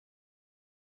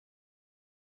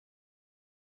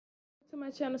To my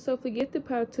channel, Soulfully Gifted.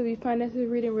 Proud to be financially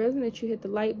reading resonant. You hit the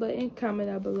like button, comment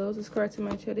down below, subscribe to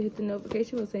my channel, hit the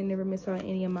notification so you never miss out on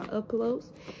any of my uploads.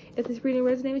 If this reading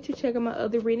resonates with you, check out my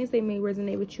other readings. They may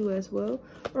resonate with you as well.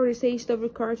 Or to say you stuff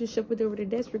with cards and shuffle it over the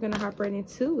desk, we're gonna hop right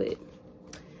into it.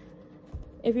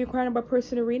 If you're inquiring about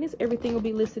personal readings, everything will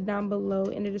be listed down below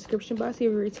in the description box. If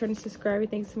you're a returning subscriber,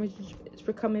 thanks so much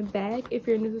for coming back. If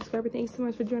you're a new subscriber, thanks so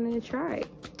much for joining the tribe.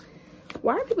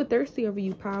 Why are people thirsty over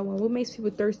you, Power One? What makes people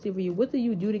thirsty over you? What do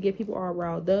you do to get people all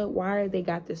riled up? Why they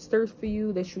got this thirst for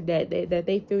you that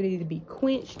they feel they need to be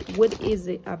quenched? What is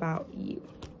it about you?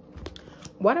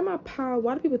 Why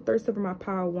do people thirst over my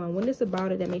Power One? What is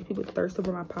about it that makes people thirst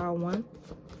over my Power One?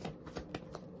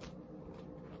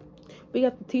 We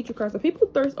got the teacher card. So people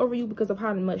thirst over you because of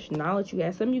how much knowledge you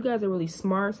have. Some of you guys are really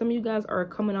smart. Some of you guys are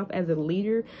coming off as a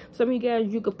leader. Some of you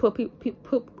guys, you could put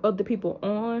other people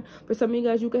on. For some of you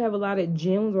guys, you could have a lot of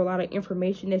gems or a lot of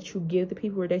information that you give to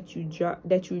people or that you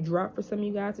drop for some of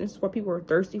you guys. And this is why people are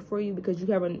thirsty for you, because you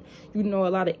know a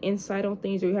lot of insight on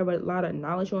things, or you have a lot of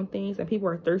knowledge on things, and people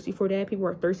are thirsty for that. People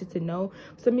are thirsty to know.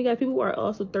 Some of you guys, people are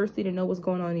also thirsty to know what's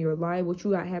going on in your life, what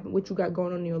you got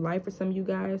going on in your life. For some of you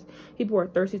guys, people are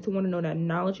thirsty to want to know that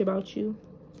knowledge about you.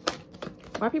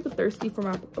 Why are people thirsty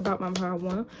about my Power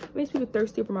One? What makes people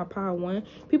thirsty for my Power One?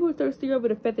 People are thirsty over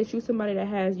the fact that you're somebody that's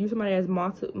multi-talented. You're somebody that's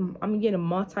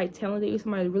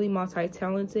really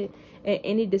multi-talented, and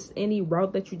any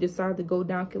route that you decide to go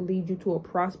down can lead you to a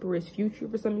prosperous future.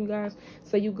 For some of you guys,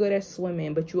 so you good at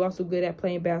swimming, but you also good at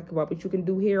playing basketball, but you can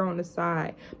do hair on the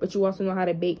side, but you also know how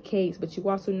to bake cakes, but you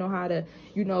also know how to,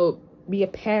 be a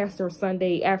pastor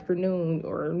Sunday afternoon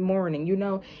or morning.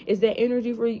 Is that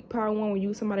energy for Power One, when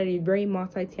you somebody that's very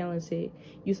multi-talented,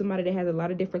 you somebody that has a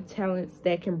lot of different talents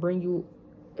that can bring you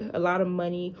a lot of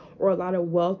money or a lot of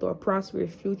wealth or a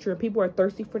prosperous future? And people are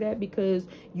thirsty for that because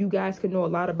you guys can know a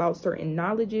lot about certain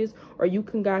knowledges, or you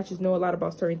can guys just know a lot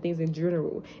about certain things in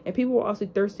general. And people are also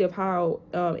thirsty of how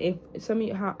I'm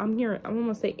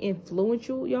gonna say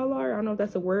influential y'all are. I don't know if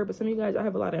that's a word, but some of you guys, y'all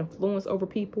have a lot of influence over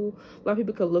people. A lot of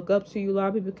people can look up to you. A lot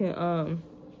of people can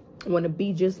want to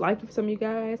be just like you, for some of you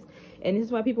guys. And this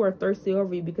is why people are thirsty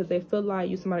over you, because they feel like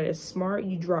you're somebody that's smart,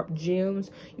 you drop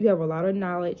gems, you have a lot of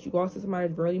knowledge, you also somebody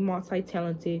that's really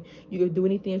multi-talented, you can do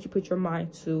anything that you put your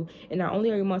mind to. And not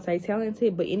only are you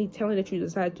multi-talented, but any talent that you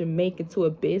decide to make into a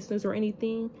business or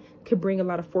anything could bring a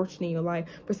lot of fortune in your life.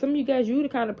 For some of you guys, you're the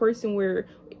kind of person where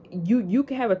you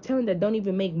can have a talent that don't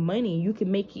even make money. You can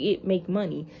make it make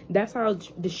money. That's how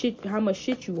much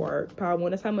shit you are, Power One.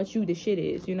 That's how much you the shit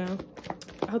is,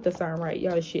 I hope that sound right.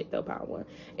 Y'all the shit though, Power One.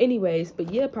 Anyways,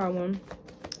 but yeah, Power One.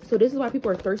 So this is why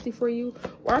people are thirsty for you.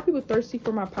 Why are people thirsty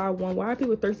for my Power One? Why are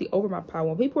people thirsty over my Power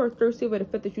One? People are thirsty over the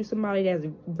fact that you're somebody that's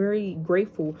very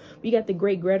grateful. We got the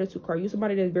great gratitude card. You're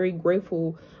somebody that's very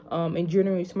grateful. In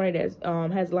general, somebody that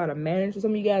has a lot of manners. For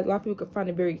some of you guys, a lot of people can find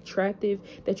it very attractive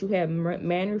that you have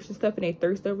manners and stuff, and they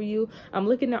thirst over you. I'm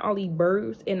looking at all these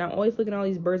birds, and I'm always looking at all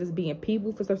these birds as being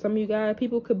people. For some of you guys,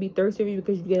 people could be thirsty over you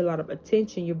because you get a lot of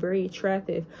attention. You're very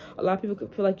attractive. A lot of people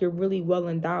could feel like you're really well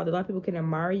endowed. A lot of people can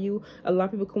admire you. A lot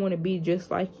of people can want to be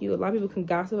just like you. A lot of people can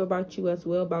gossip about you as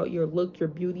well, about your look, your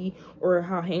beauty, or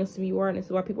how handsome you are. And this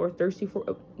is why people are thirsty for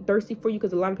you,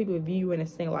 because a lot of people view you in a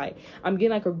same light. I'm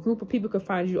getting like a group of people could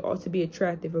find you to be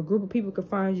attractive. A group of people could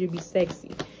find you to be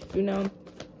sexy,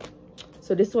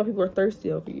 So this is why people are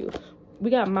thirsty over you. We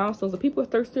got milestones. So people are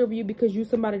thirsty over you because you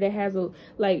somebody that has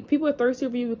people are thirsty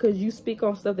over you because you speak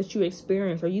on stuff that you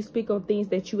experience, or you speak on things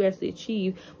that you actually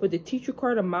achieve. With the teacher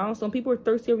card, a milestone, people are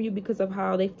thirsty over you because of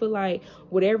how they feel like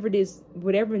whatever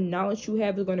knowledge you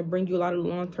have is going to bring you a lot of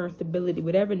long-term stability.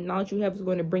 Whatever knowledge you have is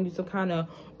going to bring you some kind of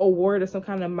award or some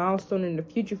kind of milestone in the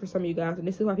future for some of you guys. And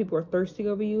this is why people are thirsty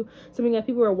over you. Some of you guys,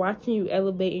 people are watching you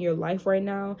elevate in your life right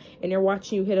now, and they're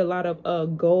watching you hit a lot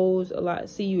of goals,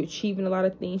 see you achieving a lot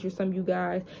of things. For some of you guys,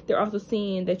 they're also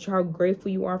seeing that how grateful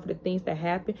you are for the things that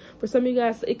happen. For some of you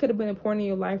guys, it could have been a point in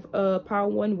your life, Power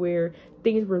One, where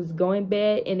things was going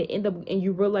bad, and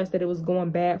you realized that it was going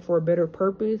bad for a better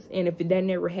purpose. And if that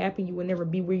never happened, you would never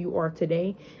be where you are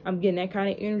today. I'm getting that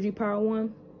kind of energy, Power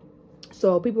One.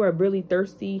 So people are really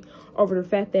thirsty over the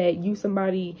fact that you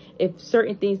somebody, if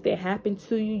certain things that happen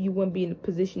to you, you wouldn't be in the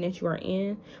position that you are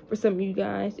in. For some of you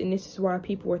guys, and this is why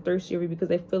people are thirsty over you, because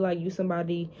they feel like you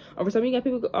somebody, or for some of you guys,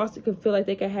 people also could feel like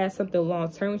they can have something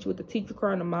long term with you. With the teacher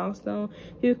card and the milestone,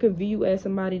 people can view you as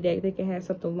somebody that they can have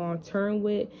something long term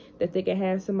with, that they can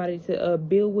have somebody to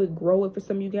build with, grow with. For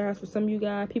some of you guys,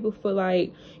 people feel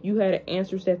like you had the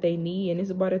answers that they need, and this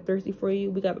is why they're thirsty for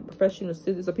you. We got the professional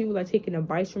assistants, so people like taking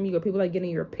advice from you, or people like getting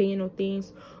your opinion on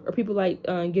things, or people like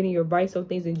getting your advice on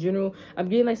things in general. I'm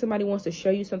getting like somebody wants to show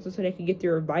you something so they can get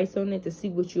your advice on it to see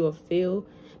what you'll feel.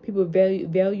 People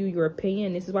value your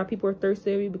opinion. This is why people are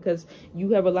thirsty over you, because you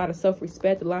have a lot of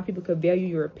self-respect. A lot of people could value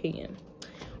your opinion.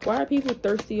 Why are people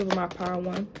thirsty over my Power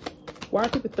One? Why are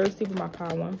people thirsty over my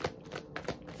Power One?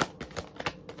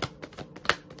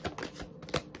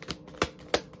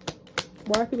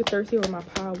 Why are people thirsty over my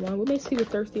Power One? What makes people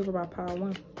thirsty over my Power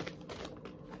One?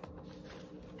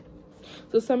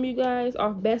 So some of you guys,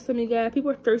 off bat, some of you guys,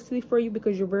 people are thirsty for you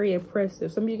because you're very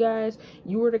impressive. Some of you guys,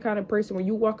 you are the kind of person where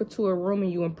you walk into a room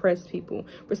and you impress people.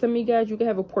 For some of you guys, you can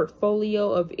have a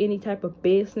portfolio of any type of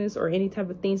business or any type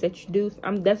of things that you do.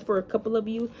 That's for a couple of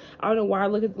you. I don't know why I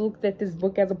looked at this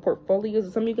book as a portfolio. So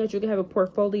some of you guys, you can have a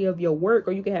portfolio of your work,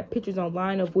 or you can have pictures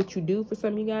online of what you do for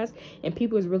some of you guys. And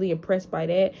people is really impressed by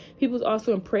that. People's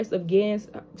also impressed again.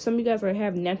 Some of you guys are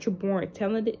have natural born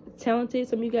talented.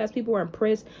 Some of you guys, people are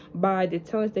impressed by the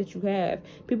talents that you have.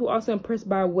 People also impressed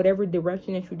by whatever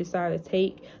direction that you decide to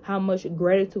take, how much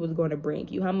gratitude is going to bring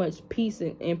you, how much peace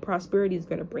and prosperity is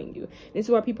going to bring you. This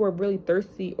is why people are really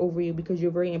thirsty over you, because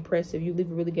you're very impressive. You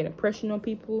leave a really good impression on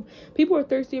people. People are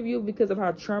thirsty of you because of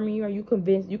how charming you are. You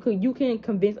can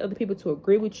convince other people to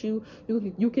agree with you.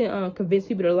 You can convince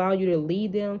people to allow you to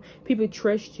lead them. People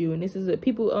trust you, and this is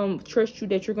people trust you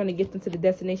that you're going to get them to the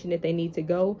destination that they need to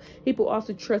go. People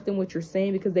also trust in what you're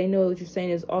saying because they know what you're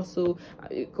saying is also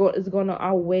is going to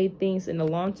outweigh things in the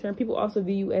long term. People also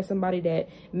view you as somebody that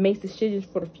makes decisions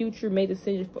for the future,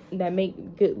 that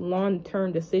make good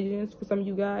long-term decisions for some of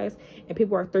you guys. And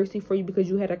people are thirsty for you because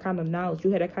you had that kind of knowledge,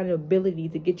 you had that kind of ability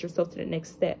to get yourself to the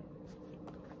next step.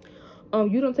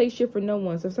 You don't take shit for no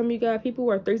one. So some of you guys, people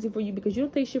who are thirsty for you because you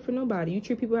don't take shit for nobody. You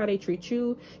treat people how they treat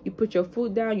you. You put your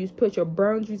foot down. You put your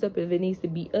boundaries up if it needs to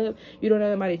be up. You don't let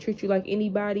anybody treat you like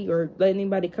anybody, or let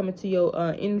anybody come into your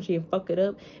energy and fuck it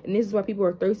up. And this is why people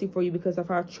are thirsty for you, because of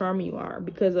how charming you are,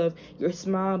 because of your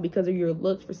smile, because of your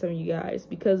looks for some of you guys,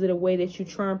 because of the way that you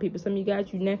charm people. Some of you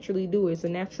guys, you naturally do it. It's a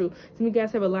natural. Some of you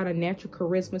guys have a lot of natural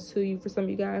charisma to you for some of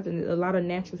you guys, and a lot of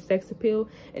natural sex appeal.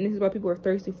 And this is why people are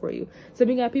thirsty for you. Some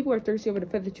of you guys, people are thirsty over the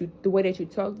fact that the way that you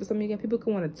talk. For some of you guys, people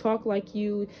can want to talk like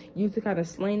you, use the kind of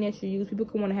slang that you use. People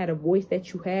can want to have a voice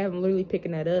that you have. I'm literally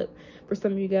picking that up. For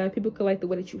some of you guys, people can like the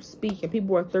way that you speak, and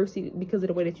people are thirsty because of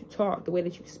the way that you talk, the way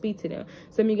that you speak to them.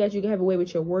 Some of you guys, you can have a way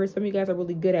with your words. Some of you guys are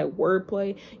really good at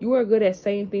wordplay. You are good at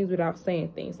saying things without saying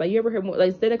things. Like, you ever heard, like,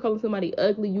 instead of calling somebody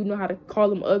ugly, you know how to call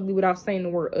them ugly without saying the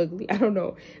word ugly. I don't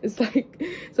know. It's like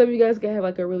some of you guys can have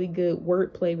like a really good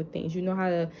wordplay with things. You know how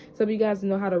to. Some of you guys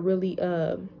know how to really.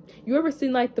 You ever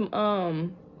seen like them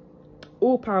Power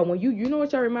One? You know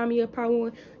what y'all remind me of, Power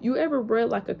One? You ever read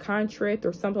like a contract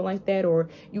or something like that, or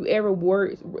you ever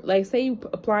worked, like, say you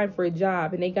applying for a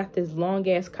job and they got this long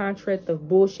ass contract of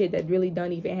bullshit that really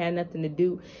don't even have nothing to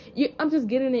do. I'm just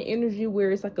getting an energy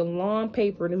where it's like a long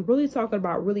paper and it's really talking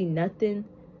about really nothing,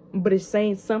 but it's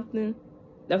saying something.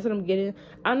 That's what I'm getting.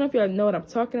 I don't know if y'all know what I'm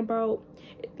talking about.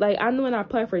 Like, I know when I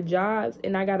apply for jobs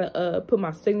and I gotta put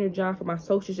my signature job for my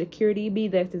social security,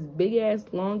 that's this big ass,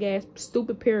 long ass,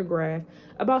 stupid paragraph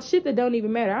about shit that don't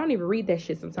even matter. I don't even read that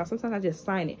shit sometimes. Sometimes I just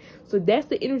sign it. So that's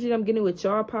the energy that I'm getting with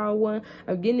y'all, Power One.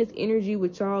 I'm getting this energy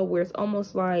with y'all where it's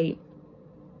almost like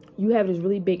you have this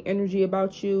really big energy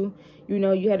about you. You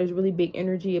know, you have this really big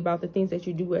energy about the things that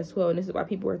you do as well. And this is why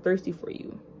people are thirsty for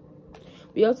you.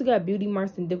 We also got beauty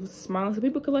marks and dimples, smiling. So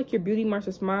people could like your beauty marks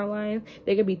or smile lines.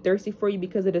 They could be thirsty for you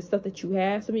because of the stuff that you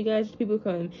have. Some of you guys, people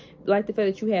can like the fact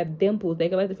that you have dimples. They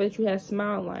could like the fact that you have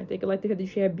smile lines. They could like the fact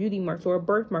that you have beauty marks or a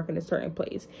birthmark in a certain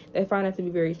place. They find that to be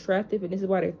very attractive, and this is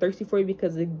why they're thirsty for you,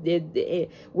 because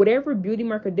whatever beauty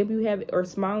mark or dimple you have or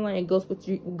smile line, it goes with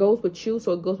you,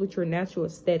 so it goes with your natural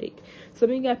aesthetic.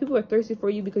 Some of you guys, people are thirsty for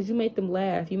you because you make them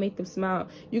laugh, you make them smile.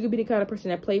 You could be the kind of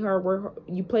person that play hard,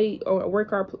 work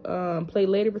hard, play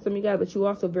later for some of you guys, but you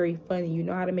also very funny. You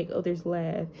know how to make others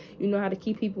laugh. You know how to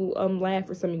keep people laugh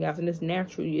for some of you guys, and it's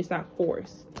natural. It's not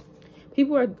forced.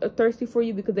 People are thirsty for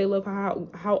you because they love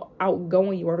how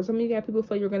outgoing you are. For some of you guys, people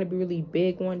feel you're going to be really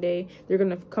big one day. They're going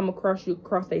to come across you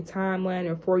across their timeline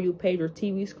or For You page or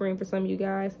TV screen. For some of you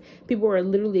guys, people are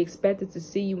literally expected to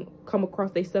see you come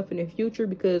across their stuff in the future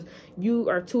because you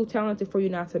are too talented for you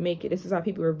not to make it. This is how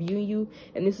people are viewing you,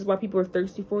 and this is why people are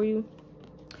thirsty for you.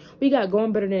 We got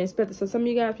going better than expected. So some of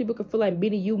you guys, people can feel like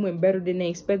meeting you went better than they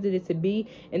expected it to be.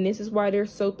 And this is why they're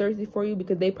so thirsty for you,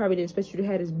 because they probably didn't expect you to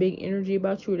have this big energy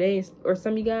about you. Or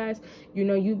some of you guys, you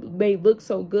know, you may look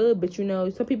so good, but you know,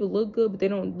 some people look good, but they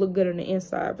don't look good on the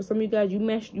inside. For some of you guys, you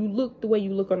look the way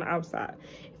you look on the outside.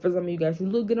 For some of you guys, you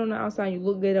look good on the outside, you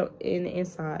look good in the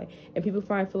inside. And people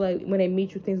feel like when they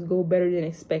meet you, things go better than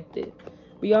expected.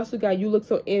 We also got you look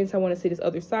so innocent. I want to see this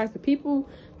other side. So people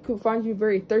could find you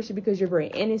very thirsty because you're very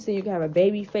innocent. You can have a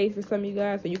baby face for some of you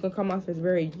guys. So you can come off as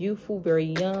very youthful, very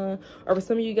young. Or for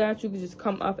some of you guys, you can just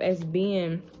come off as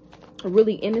being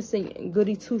really innocent,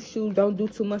 goody two-shoes, don't do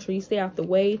too much, or you stay out the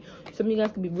way. Some of you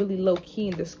guys can be really low-key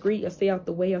and discreet, or stay out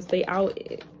the way, or stay out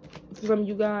for some of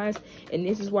you guys. And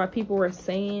this is why people are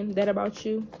saying that about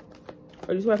you,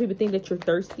 or this is why people think that you're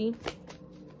thirsty.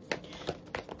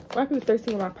 Why are people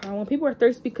thirsty with my power? People are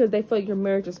thirsty because they feel like your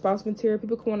marriage is spouse material.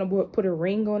 People can want to put a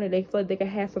ring on it. They feel like they can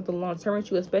have something long-term with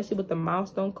you, especially with the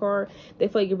milestone card. They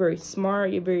feel like you're very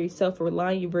smart. You're very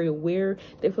self-reliant. You're very aware.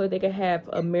 They feel like they can have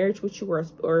a marriage with you,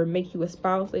 or make you a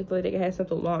spouse. They feel like they can have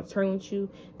something long-term with you.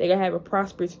 They can have a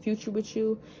prosperous future with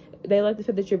you. They like the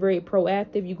fact that you're very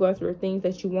proactive. You go after the things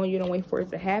that you want. You don't wait for it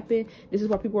to happen. This is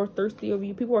why people are thirsty over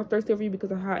you. People are thirsty over you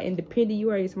because of how independent you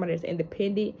are. You're somebody that's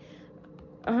independent.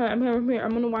 I'm hearing I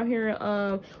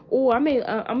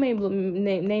may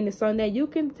name the song that You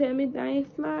Can Tell Me I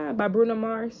Ain't Fly by Bruno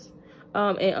Mars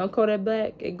and Kodak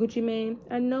Black and Gucci Mane.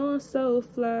 I know I'm so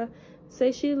fly,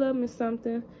 say she love me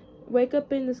something, wake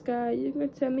up in the sky. You can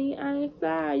tell me I ain't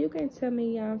fly, you can tell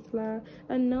me I'm fly,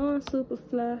 I know I'm super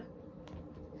fly,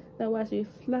 now watch me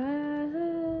fly.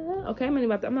 Okay, I'm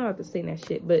not about to sing that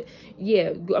shit, but yeah,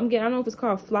 I don't know if it's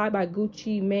called Fly by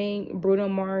Gucci Mane, Bruno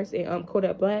Mars, and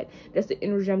Kodak Black. That's the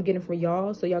energy I'm getting from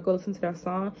y'all, so y'all go listen to that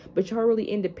song. But y'all really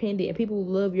independent, and people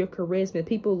love your charisma.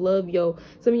 People love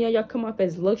some of y'all come off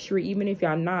as luxury, even if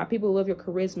y'all not. People love your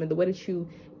charisma, the way that you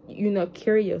know,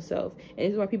 carry yourself, and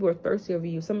this is why people are thirsty over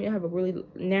you. Some of y'all have a really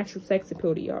natural sex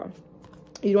appeal to y'all.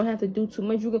 You don't have to do too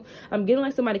much. I'm getting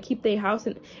like somebody keep their house,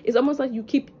 and it's almost like you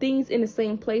keep things in the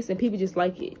same place and people just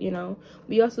like it, you know.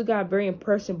 We also got very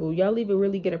impressionable. Y'all leave a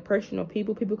really good impression on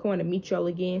people. People can want to meet y'all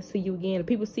again, see you again. If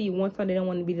people see you one time, they don't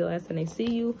want to be the last time they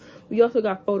see you. We also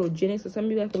got photogenic. So some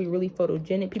of you guys can be really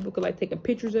photogenic. People could like taking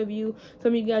pictures of you.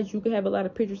 Some of you guys, you can have a lot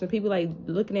of pictures, and people like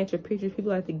looking at your pictures.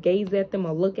 People like to gaze at them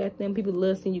or look at them. People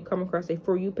love seeing you come across a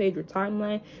For You page or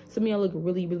timeline. Some of y'all look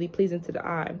really, really pleasing to the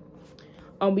eye.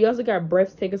 We also got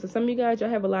breathtaking. So some of you guys,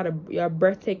 y'all have a lot of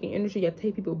breathtaking energy. Y'all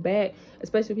take people back,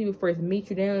 especially when people first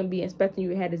meet you. They don't be expecting you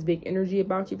to have this big energy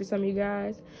about you. For some of you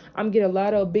guys, I'm getting a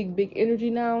lot of big energy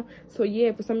now. So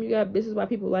yeah, for some of you guys, this is why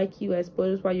people like you, as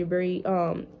well as why you're very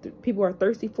people are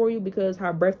thirsty for you, because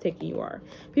how breathtaking you are.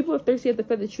 People are thirsty at the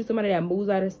fact that you're somebody that moves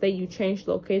out of state. You change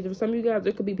locations. For some of you guys,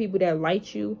 there could be people that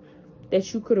like you,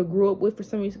 that you could have grew up with. For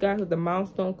some of you guys with the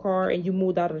milestone card, and you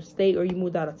moved out of the state or you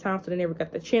moved out of town, so they never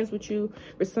got the chance with you.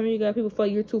 For some of you guys, people feel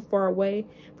like you're too far away.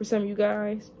 For some of you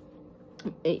guys,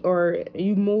 or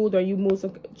you moved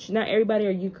not everybody,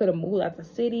 or you could have moved out the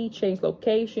city, changed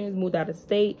locations, moved out of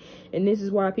state, and this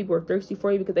is why people are thirsty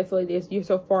for you, because they feel like you're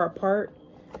so far apart.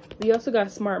 We also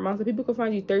got smart mouth. So people can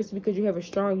find you thirsty because you have a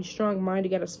strong mind. You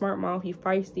got a smart mouth. You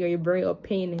feisty, or you're very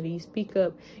opinionated. You speak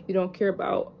up. You don't care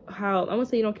about how, I won't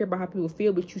say you don't care about how people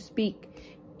feel, but you speak.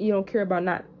 You don't care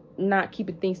about not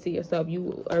keeping things to yourself.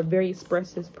 You are a very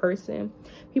expressive person.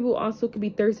 People also could be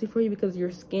thirsty for you because of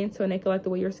your skin tone. They can like the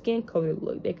way your skin color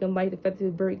look. They can like the fact that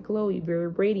you're very glowy, very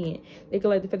radiant. They can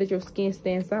like the fact that your skin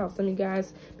stands out. Some of you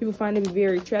guys, people find it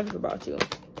very attractive about you,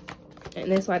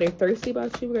 and that's why they're thirsty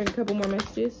about you. We're getting a couple more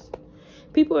messages.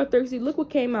 People are thirsty. Look what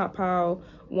came out, pal.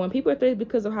 One, people are thirsty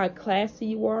because of how classy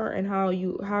you are and how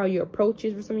your approach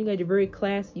is. For some of you guys, you're very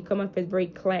classy. You come up as very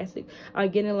classic. I'm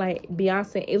getting like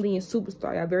Beyonce, alien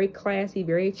superstar. Y'all very classy,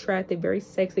 very attractive, very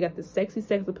sexy. Got the sexy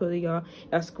sex appeal to y'all.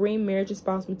 Y'all scream marriage and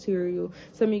spouse material.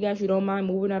 Some of you guys, you don't mind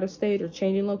moving out of state or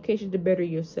changing location to better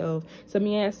yourself. Some of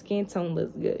you guys, skin tone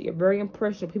looks good. You're very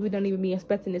impressionable. People don't even be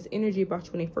expecting this energy about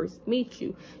you when they first meet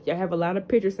you. Y'all have a lot of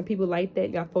pictures. Some people like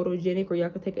that. Y'all photogenic, or y'all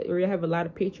can take it, or y'all have a lot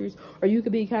of pictures, or you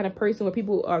could be the kind of person where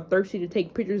people are thirsty to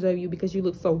take pictures of you because you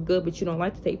look so good, but you don't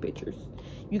like to take pictures.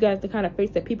 You got the kind of face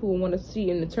that people will want to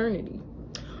see in eternity.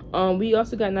 We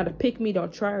also got not a pick me,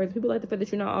 don't try hard. People like the fact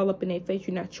that you're not all up in their face.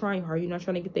 You're not trying hard. You're not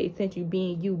trying to get their attention.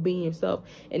 You being yourself.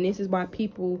 And this is why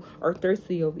people are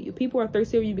thirsty over you. People are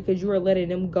thirsty over you because you are letting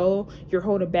them go. You're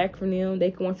holding back from them.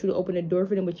 They can want you to open the door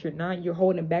for them, but you're not. You're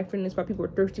holding back from them. That's why people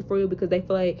are thirsty for you, because they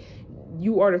feel like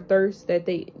you are the thirst that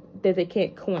they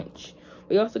can't quench.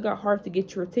 We also got hard to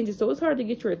get your attention. So it's hard to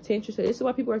get your attention. So this is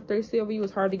why people are thirsty over you.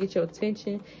 It's hard to get your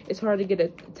attention. It's hard to get a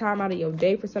time out of your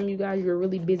day. For some of you guys, you're a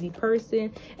really busy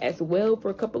person as well for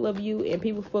a couple of you. And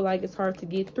people feel like it's hard to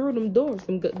get through them doors,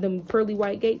 them pearly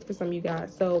white gates for some of you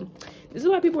guys. So this is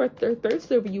why people are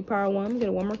thirsty over you, Power One. I'm going to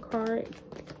get one more card.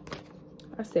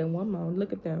 I said one more.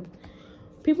 Look at them.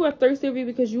 People are thirsty over you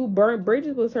because you burned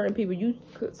bridges with certain people. You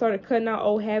started cutting out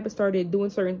old habits, started doing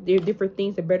certain different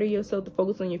things to better yourself, to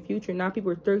focus on your future. Now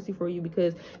people are thirsty for you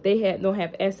because they don't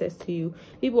have access to you.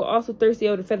 People are also thirsty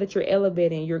over the fact that you're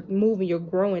elevating, you're moving, you're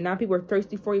growing. Now people are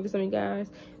thirsty for you, for some of you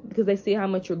guys, because they see how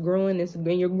much you're growing,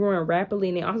 and you're growing rapidly.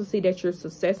 And they also see that your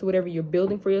success, whatever you're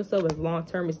building for yourself, is long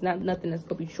term. It's not nothing that's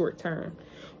going to be short term.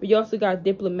 But you also got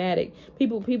diplomatic.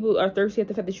 People are thirsty at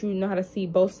the fact that you know how to see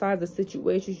both sides of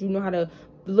situations. You know how to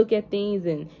look at things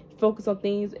and focus on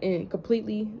things and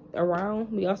completely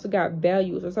around. We also got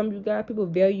values. Or some of you guys, people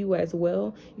value you as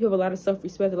well. You have a lot of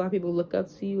self-respect. A lot of people look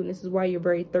up to you, and this is why you're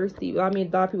very thirsty. I mean,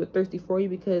 a lot of people are thirsty for you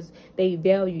because they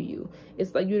value you.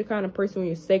 It's like you're the kind of person when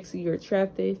you're sexy, you're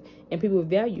attractive, and people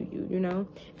value you, you know.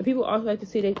 And people also like to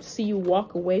see you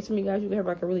walk away. Some of you guys, you have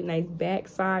like a really nice back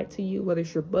side to you, whether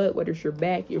it's your butt, whether it's your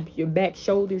back, your back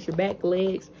shoulders, your back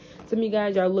legs. Some of you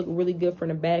guys, y'all look really good from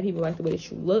the back. People like the way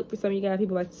that you look. For some of you guys,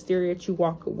 people like to stare at you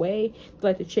walk away. They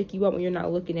like to check you out when you're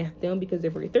not looking at them because they're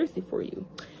very thirsty for you.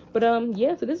 But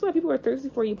yeah, so this is why people are thirsty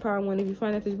for you, Power One. If you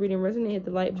find that this reading resonates, hit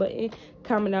the like button,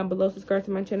 comment down below, subscribe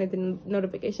to my channel, hit the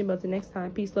notification bell. Till next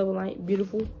time, peace, love, and light,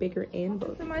 beautiful, bigger, and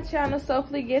bold. To my channel,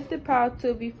 Soulfully Gifted, Power 2.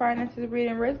 If you find that this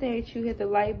reading resonates, you hit the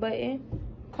like button,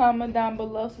 comment down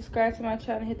below, subscribe to my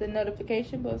channel, hit the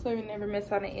notification bell so you never miss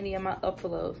out on any of my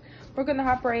uploads. We're gonna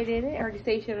hop right in it. I already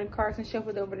stationed the cards and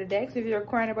shuffled over the decks. If you're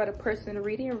inquiring about a personal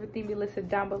reading, everything be listed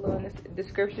down below in the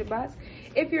description box.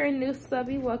 If you're a new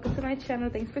subby, welcome to my channel.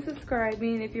 Thanks for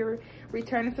subscribing. If you're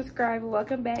returning subscriber,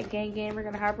 welcome back, gang. We're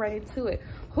gonna hop right into it.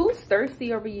 Who's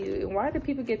thirsty over you, and why do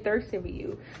people get thirsty over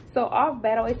you? So off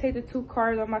bat, I always take the 2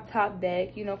 cards on my top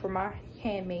deck, you know, for my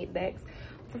handmade decks.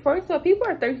 First of all, people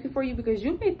are thirsty for you because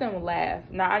you make them laugh.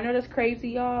 Now, I know that's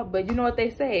crazy, y'all, but you know what they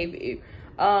say.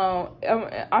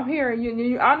 I'm hearing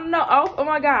you. I don't know. Oh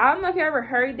my God. I don't know if you ever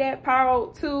heard that,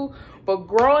 Power 2, but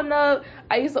growing up,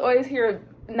 I used to always hear,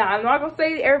 I'm not going to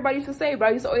say everybody used to say, but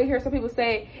I used to always hear some people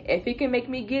say, if he can make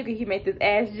me giggle, he make this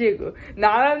ass jiggle.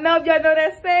 Now, I don't know if y'all know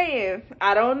that saying.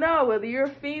 I don't know. Whether you're a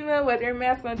female, whether you're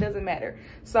masculine, doesn't matter.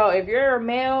 So, if you're a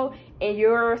male and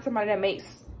you're somebody that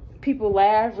makes people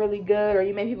laugh really good, or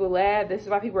you make people laugh, this is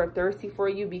why people are thirsty for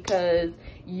you, because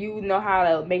you know how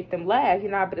to make them laugh. You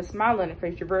know how to put a smile on their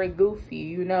face. You're very goofy,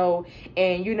 you know,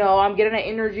 and you know, I'm getting that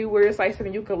energy where it's like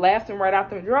something you can laugh them right out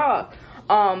them draws.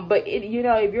 But you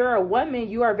know, if you're a woman,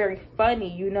 you are very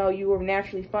funny. You know, you are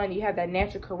naturally funny. You have that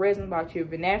natural charisma about you.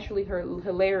 You're naturally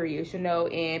hilarious, you know,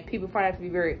 and people find that to be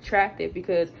very attractive,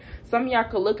 because some of y'all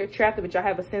could look attractive, but y'all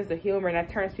have a sense of humor, and that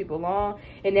turns people on,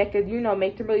 and that could, you know,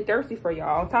 make them really thirsty for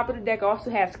y'all. On top of the deck also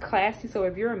has classy. So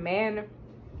if you're a man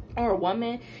or a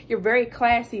woman, you're very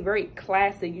classy, very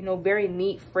classic, you know, very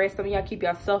neat, fresh. Some of y'all keep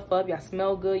yourself up, y'all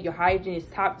smell good, your hygiene is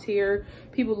top tier.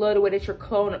 People love the way that your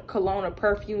cologne or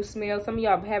perfume smells. Some of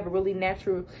y'all have a really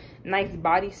natural, nice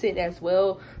body scent as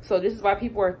well. So this is why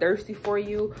people are thirsty for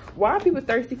you. Why are people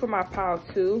thirsty for my Power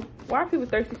 2? Why are people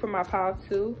thirsty for my Power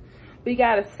 2? We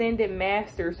got Ascended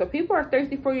Master. So people are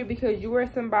thirsty for you because you are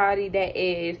somebody that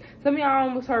is, some of y'all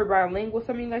almost heard bilingual.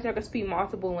 Some of you guys, y'all can speak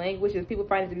multiple languages. People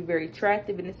find it to be very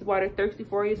attractive, and this is why they're thirsty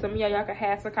for you. Some of y'all can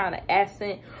have some kind of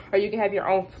accent, or you can have your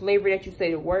own flavor that you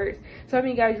say the words. Some of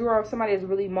you guys, you are somebody that's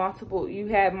really multiple. You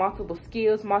have multiple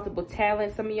skills, multiple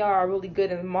talents. Some of y'all are really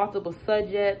good in multiple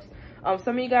subjects.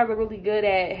 Some of you guys are really good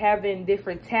at having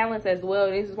different talents as well.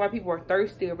 And this is why people are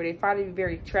thirsty over. They find it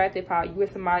very attractive how you are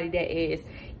somebody that is,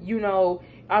 you know,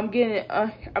 I'm getting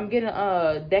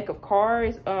a deck of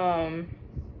cards.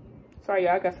 Sorry,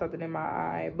 y'all, I got something in my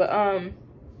eye. But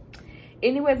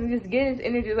anyways, I'm just getting this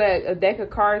energy like a deck of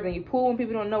cards, and you pull and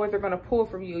people don't know what they're going to pull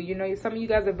from you. You know, some of you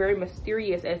guys are very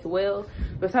mysterious as well,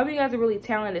 but some of you guys are really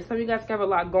talented. Some of you guys have a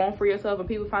lot going for yourself, and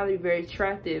people find it very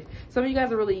attractive. Some of you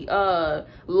guys are really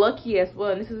lucky as well,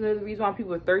 and this is the reason why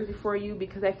people are thirsty for you,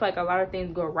 because they feel like a lot of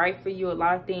things go right for you, a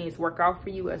lot of things work out for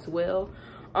you as well.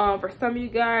 For some of you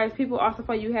guys, people also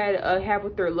feel you have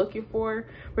what they're looking for.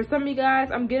 For some of you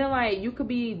guys, I'm getting like you could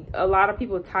be a lot of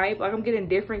people type. Like I'm getting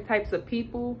different types of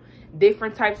people,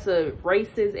 different types of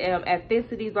races and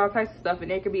ethnicities, all types of stuff,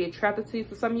 and they could be attracted to you.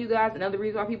 So some of you guys, another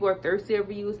reason why people are thirsty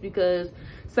over you is because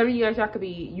some of you guys, y'all could be,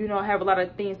 you know, have a lot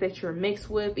of things that you're mixed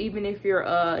with. Even if you're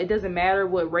it doesn't matter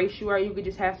what race you are, you could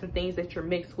just have some things that you're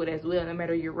mixed with as well, no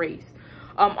matter your race.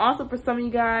 Also for some of you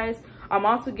guys, I'm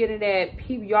also getting that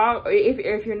people, y'all,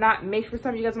 if you're not mixed, for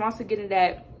some of you guys, I'm also getting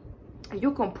that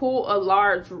you can pull a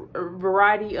large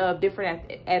variety of different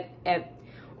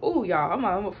oh y'all, I'm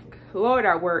a Lord,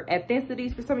 that word,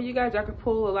 ethnicities. For some of you guys, y'all can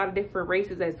pull a lot of different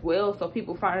races as well. So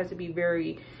people find it to be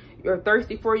very, are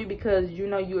thirsty for you because, you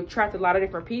know, you attract a lot of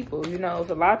different people. You know,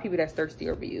 it's a lot of people that's thirsty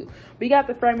over you. But you got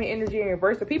the Fragment energy in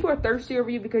reverse. So people are thirsty over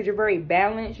you because you're very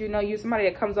balanced. You know, you're somebody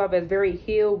that comes off as very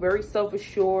healed, very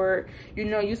self-assured. You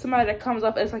know, you're somebody that comes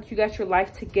off as like you got your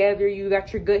life together. You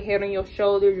got your good head on your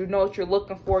shoulders. You know what you're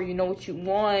looking for. You know what you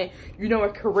want. You know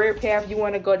what career path you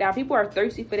want to go down. People are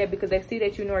thirsty for that because they see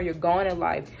that you know where you're going in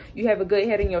life. You have a good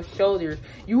head on your shoulders.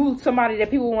 You somebody that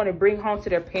people want to bring home to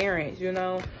their parents, you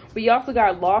know. But you also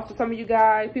got lost. So some of you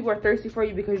guys, people are thirsty for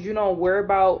you because you don't worry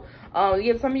about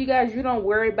yeah, some of you guys, you don't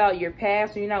worry about your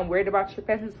past, or you're not worried about your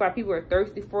past. That's why people are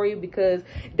thirsty for you, because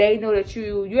they know that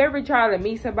you ever try to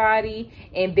meet somebody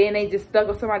and then they just stuck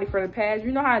with somebody from the past.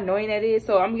 You know how annoying that is.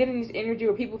 So I'm getting this energy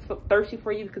where people feel thirsty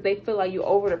for you because they feel like you're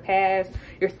over the past,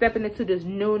 you're stepping into this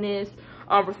newness.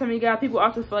 For some of you guys, people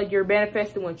also feel like you're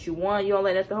manifesting what you want. You don't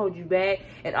let nothing hold you back.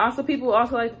 And also people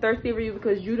also like thirsty for you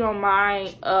because you don't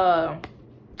mind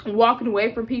walking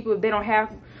away from people if they don't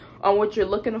have what you're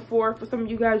looking for. For some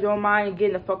of you guys, you don't mind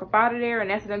getting the fuck up out of there, and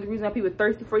that's another reason why people are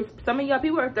thirsty for you. Some of y'all,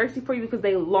 people are thirsty for you because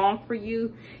they long for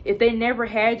you. If they never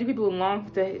had you, people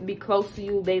long to be close to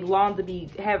you. They long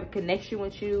to have a connection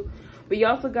with you. But you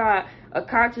also got a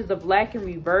conscience of lack in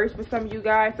reverse for some of you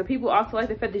guys. So people also like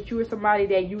the fact that you are somebody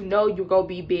that you know you're going to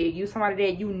be big. You somebody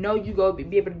that you know you're going to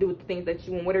be able to do the things that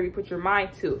you want, whatever you put your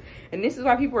mind to. And this is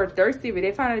why people are thirsty, but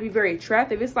they find it to be very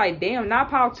attractive. It's like, damn, not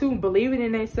power to believing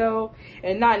in themselves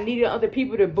and not needing other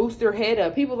people to boost their head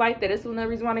up. People like that. That's another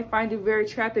reason why they find you very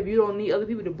attractive. You don't need other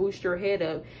people to boost your head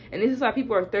up. And this is why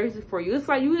people are thirsty for you. It's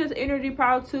like you just energy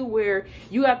power too, where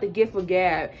you have the gift of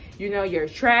gab. You know, you're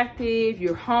attractive,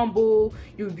 you're humble,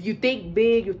 you think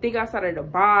big, you think outside of the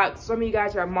box. Some of you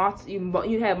guys are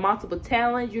you have multiple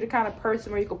talents. You're the kind of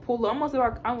person where you can pull almost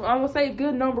like, I'm gonna say a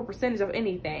good percentage of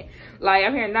anything. Like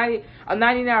I'm hearing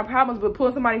 99 problems, but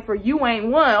pulling somebody for you ain't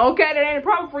one. Okay, that ain't a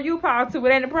problem for you, power two.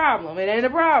 It ain't a problem. It ain't a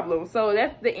problem. So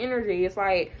that's the energy. It's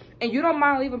like, and you don't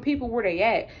mind leaving people where they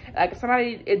at. Like if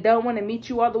somebody don't want to meet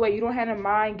you all the way, you don't have to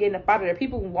mind getting up out of there.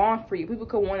 People long for you. People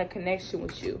could want a connection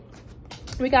with you.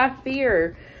 We got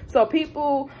fear. So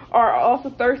people are also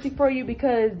thirsty for you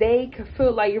because they could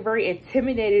feel like you're very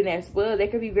intimidating as well. They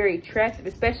could be very attractive,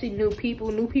 especially new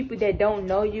people that don't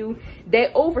know you.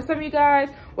 For some of you guys,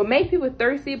 what makes people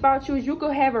thirsty about you is you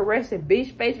could have a resting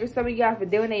bitch face for some of you guys, but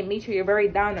then when they meet you, you're very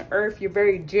down to earth, you're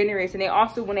very generous. And they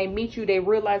also, when they meet you, they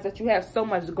realize that you have so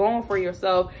much going for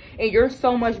yourself and you're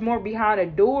so much more behind the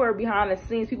door, behind the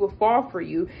scenes. People fall for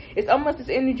you. It's almost this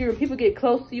energy where people get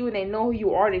close to you and they know who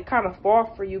you are, they kind of fall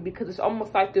for you because it's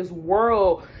almost like this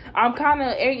world. I'm kind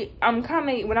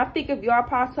of when I think of y'all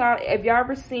past time, if y'all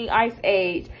ever seen Ice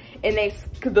Age and they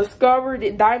discovered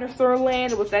that dinosaur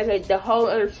land, it was like the whole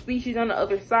other species on the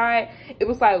other side. It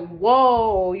was like,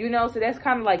 whoa, you know. So that's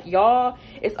kind of like y'all.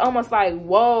 It's almost like,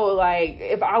 whoa, like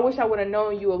if I wish I would have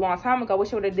known you a long time ago. I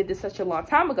wish I would have did this such a long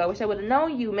time ago. I wish I would have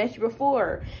known you, met you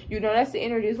before. You know, that's the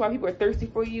energy. That's why people are thirsty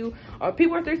for you.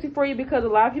 People are thirsty for you because a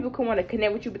lot of people can want to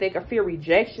connect with you, but they can fear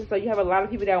rejection. So you have a lot of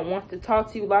people that wants to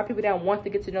talk to you, a lot of people that wants to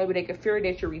get to know you, but they can fear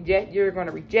that you're going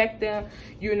to reject them.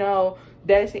 You know,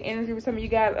 that is the energy for some of you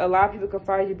guys. A lot of people can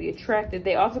find you to be attractive.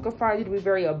 They also can find you to be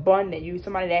very abundant. You're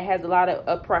somebody that has a lot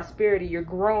of prosperity. You're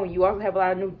growing. You also have a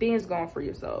lot of new things going for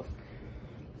yourself.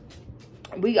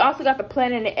 We also got the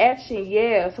planning and action.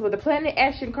 Yeah, so with the planning and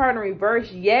action card in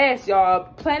reverse, yes,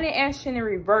 y'all, planning action in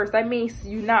reverse, that means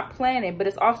you're not planning, but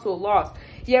it's also a loss.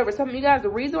 Yeah, for some of you guys, the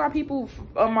reason why people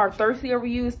are thirsty over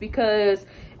you is because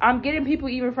I'm getting people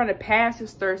even from the past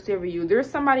who's thirsty over you. There's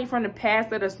somebody from the past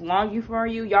that is longing for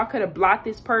you. Y'all could have blocked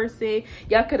this person.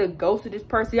 Y'all could have ghosted this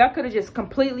person. Y'all could have just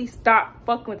completely stopped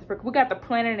fucking with this person. We got the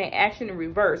planning and action in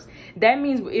reverse. That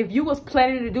means if you was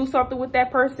planning to do something with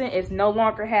that person, it's no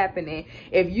longer happening.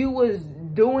 If you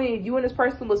and this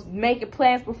person was making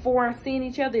plans before and seeing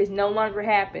each other, it's no longer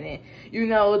happening. You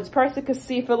know, this person could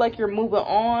feel like you're moving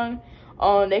on.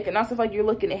 They can also feel like you're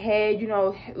looking ahead, you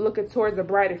know, looking towards a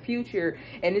brighter future.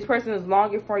 And this person is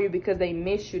longing for you because they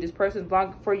miss you. This person is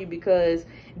longing for you because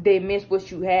they miss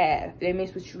what you have. They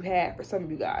miss what you have for some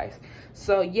of you guys.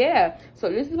 So, yeah. So,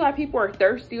 this is why people are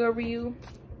thirsty over you.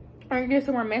 I'm going to get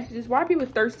some more messages. Why are people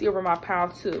thirsty over my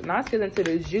pound too? Now, let's get into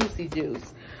the juicy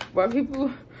juice. Why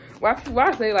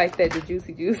I say like that, the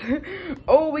juicy juice?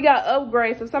 Oh, we got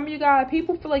upgrades. So some of you guys,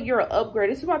 people feel like you're an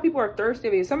upgrade. This is why people are thirsty.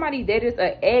 If somebody dated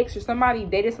an ex or somebody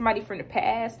dated somebody from the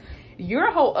past, you're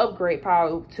a whole upgrade,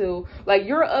 pile too. Like,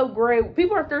 you're an upgrade.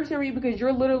 People are thirsty over you because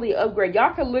you're literally an upgrade.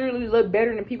 Y'all could literally look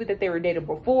better than people that they were dating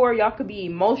before. Y'all could be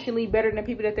emotionally better than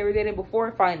people that they were dating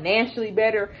before, financially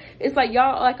better. It's like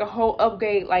y'all like a whole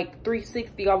upgrade, like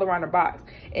 360 all around the box.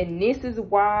 And this is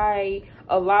why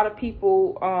a lot of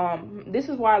people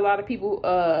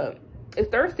is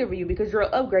thirsty for you, because you're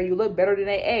an upgrade. You look better than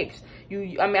their ex. I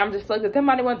mean, I'm just flexing. If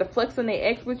somebody wanted to flex on their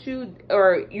ex with you,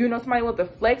 or you know somebody wanted to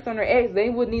flex on their ex, they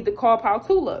would need to call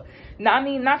Pautula. Now, I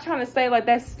mean, not trying to say like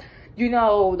that's, you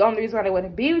know, the only reason why they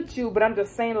wouldn't be with you, but I'm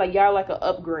just saying like y'all like an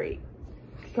upgrade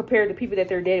compared to people that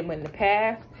they're dating with in the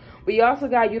past. But you also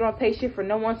got, you don't take shit for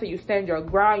no one, so you stand your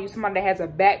ground. You somebody that has a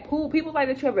back. People like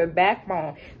that you have a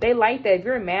backbone. They like that. If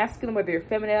you're masculine, whether you're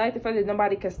feminine, they like the fact that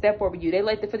nobody can step over you. They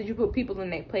like the fact that you put people in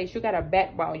their place. You got a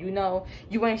backbone. You know,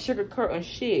 you ain't sugarcoating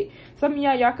shit. Some of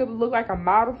y'all could look like a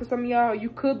model. For some of y'all, you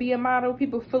could be a model.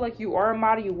 People feel like you are a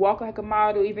model. You walk like a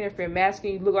model. Even if you're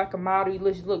masculine, you look like a model. You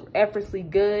look effortlessly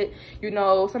good. You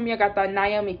know, some of y'all got that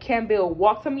Naomi Campbell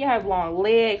walk. Some of y'all have long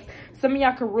legs. Some of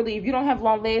y'all can really, if you don't have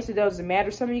long legs, it doesn't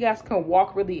matter. Some of you guys can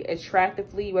walk really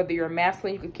attractively. Whether you're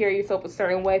masculine, you can carry yourself a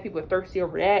certain way. People are thirsty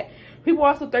over that. People are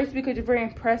also thirsty because you're very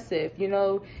impressive. You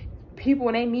know, people,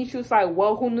 when they meet you, it's like,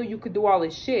 whoa, who knew you could do all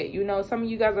this shit? You know, some of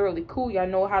you guys are really cool. Y'all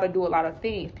know how to do a lot of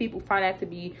things. People find that to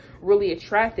be really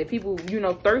attractive. People, you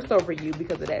know, thirst over you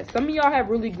because of that. Some of y'all have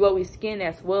really glowy skin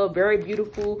as well. Very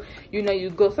beautiful. You know, you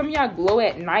go. Some of y'all glow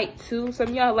at night too. Some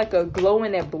of y'all like a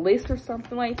glowing at bliss or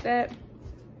something like that.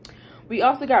 We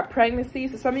also got pregnancy.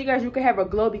 So some of you guys, you could have a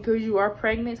glow because you are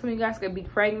pregnant. Some of you guys could be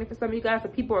pregnant. For some of you guys, so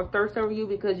people are thirsty over you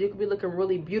because you could be looking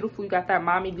really beautiful. You got that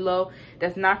mommy glow.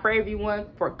 That's not for everyone,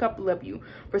 for a couple of you.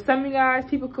 For some of you guys,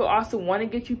 people could also want to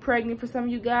get you pregnant for some of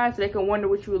you guys. So they can wonder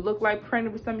what you would look like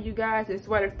pregnant for some of you guys. That's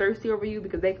why they're thirsty over you,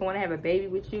 because they can want to have a baby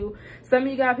with you. Some of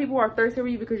you guys, people are thirsty over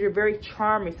you because you're very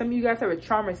charming. Some of you guys have a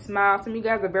charming smile. Some of you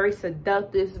guys are very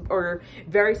seductive or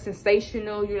very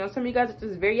sensational. You know, some of you guys are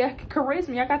just very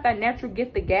charisma. Y'all got that natural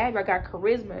gift of gab. I got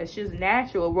charisma. It's just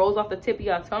natural. It rolls off the tip of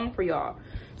y'all tongue for y'all.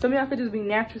 Some of y'all could just be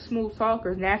natural smooth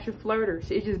talkers, natural flirters.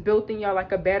 It's just built in y'all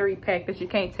like a battery pack that you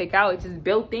can't take out. It's just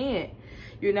built in.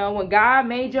 You know, when God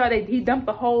made y'all, he dumped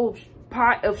the whole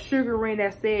pot of sugar in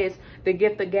that says the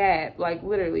gift of gab. Like,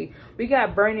 literally. We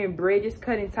got burning bridges,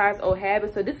 cutting ties, old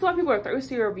habits. So this is why people are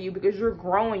thirsty over you, because you're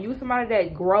growing. You're somebody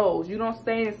that grows. You don't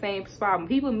stay in the same spot. When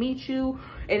people meet you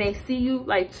and they see you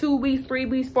like 2 weeks, 3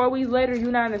 weeks, 4 weeks later,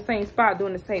 you're not in the same spot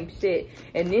doing the same shit.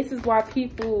 And this is why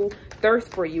people thirst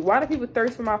for you. Why do people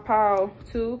thirst for my pile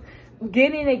too?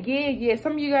 Getting a gig, yeah.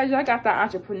 Some of you guys, y'all got that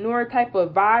entrepreneur type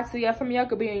of vibe. So yeah, some of y'all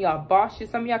could be in y'all boss shit.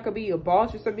 Some of y'all could be your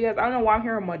boss. Or some of you guys, I don't know why I'm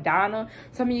hearing Madonna.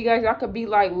 Some of you guys, y'all could be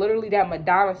like literally that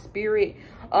Madonna spirit.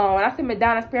 When I say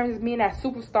Madonna spirit, I'm just being that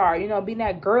superstar. You know, being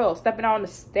that girl stepping out on the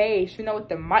stage. You know, with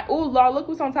the mic. Oh Lord, look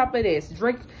what's on top of this.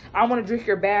 Drink. I want to drink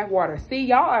your bath water. See,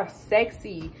 y'all are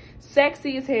sexy.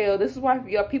 Sexy as hell. This is why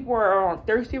y'all people are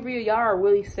thirsty for you. Y'all are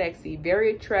really sexy,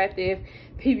 very attractive.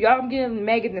 People, y'all, I'm getting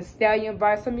Megan Thee Stallion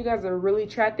vibes. Some of you guys are really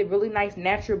attractive, really nice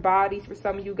natural bodies for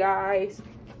some of you guys.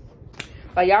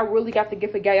 Like, y'all really got the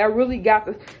gift of gab. Y'all really got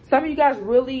the, some of you guys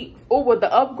really, oh, with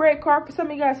the upgrade card for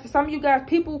some of you guys,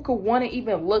 people could want to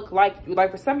even look like you. Like,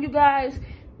 for some of you guys,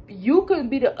 you could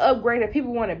be the upgrade that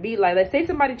people want to be like. Let's say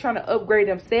somebody trying to upgrade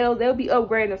themselves, they'll be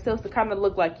upgrading themselves to kind of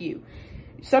look like you.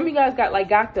 Some of you guys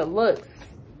got the looks.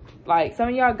 Like, some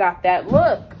of y'all got that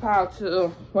look,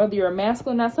 whether you're a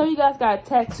masculine or not. Some of you guys got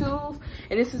tattoos,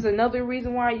 and this is another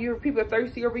reason why people are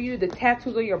thirsty over you. The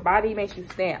tattoos on your body makes you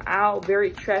stand out, very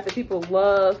attractive. People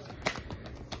love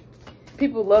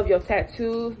your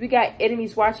tattoos. We got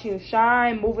enemies watching you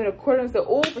shine, moving accordingly. So,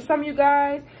 oh, for some of you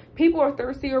guys, people are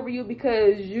thirsty over you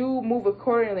because you move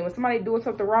accordingly. When somebody doing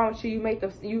something wrong with you,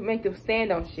 you make them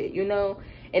stand on shit, you know?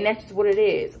 And that's just what it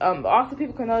is. Also,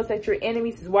 people can notice that your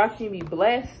enemies is watching you be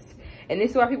blessed. And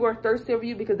this is why people are thirsty over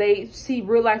you, because they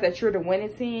realize that you're the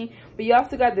winning team. But you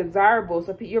also got desirable.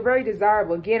 So you're very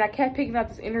desirable. Again, I kept picking up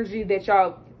this energy that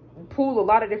y'all pull a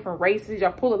lot of different races.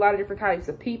 Y'all pull a lot of different kinds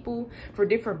of people for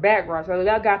different backgrounds. So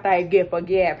y'all got that gift of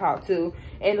gab out too.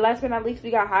 And last but not least,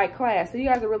 we got high class. So you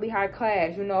guys are really high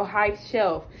class, you know, high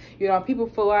shelf. You know, people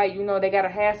feel like, you know, they gotta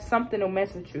have something to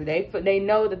mess with you. They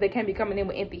know that they can't be coming in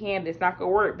with empty handed. It's not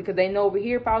gonna work, because they know over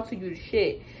here about to you the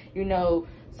shit, you know.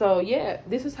 So yeah,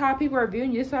 this is how people are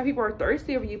viewing you. This is how people are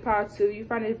thirsty over you, part 2. You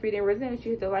find it free and resonant,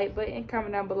 you hit the like button,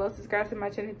 comment down below, subscribe to my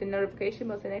channel, hit the notification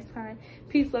bell. Until next time,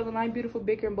 peace, love, and light, beautiful,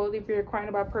 bigger, and boldly. If you're inquiring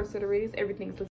about personal readings, everything's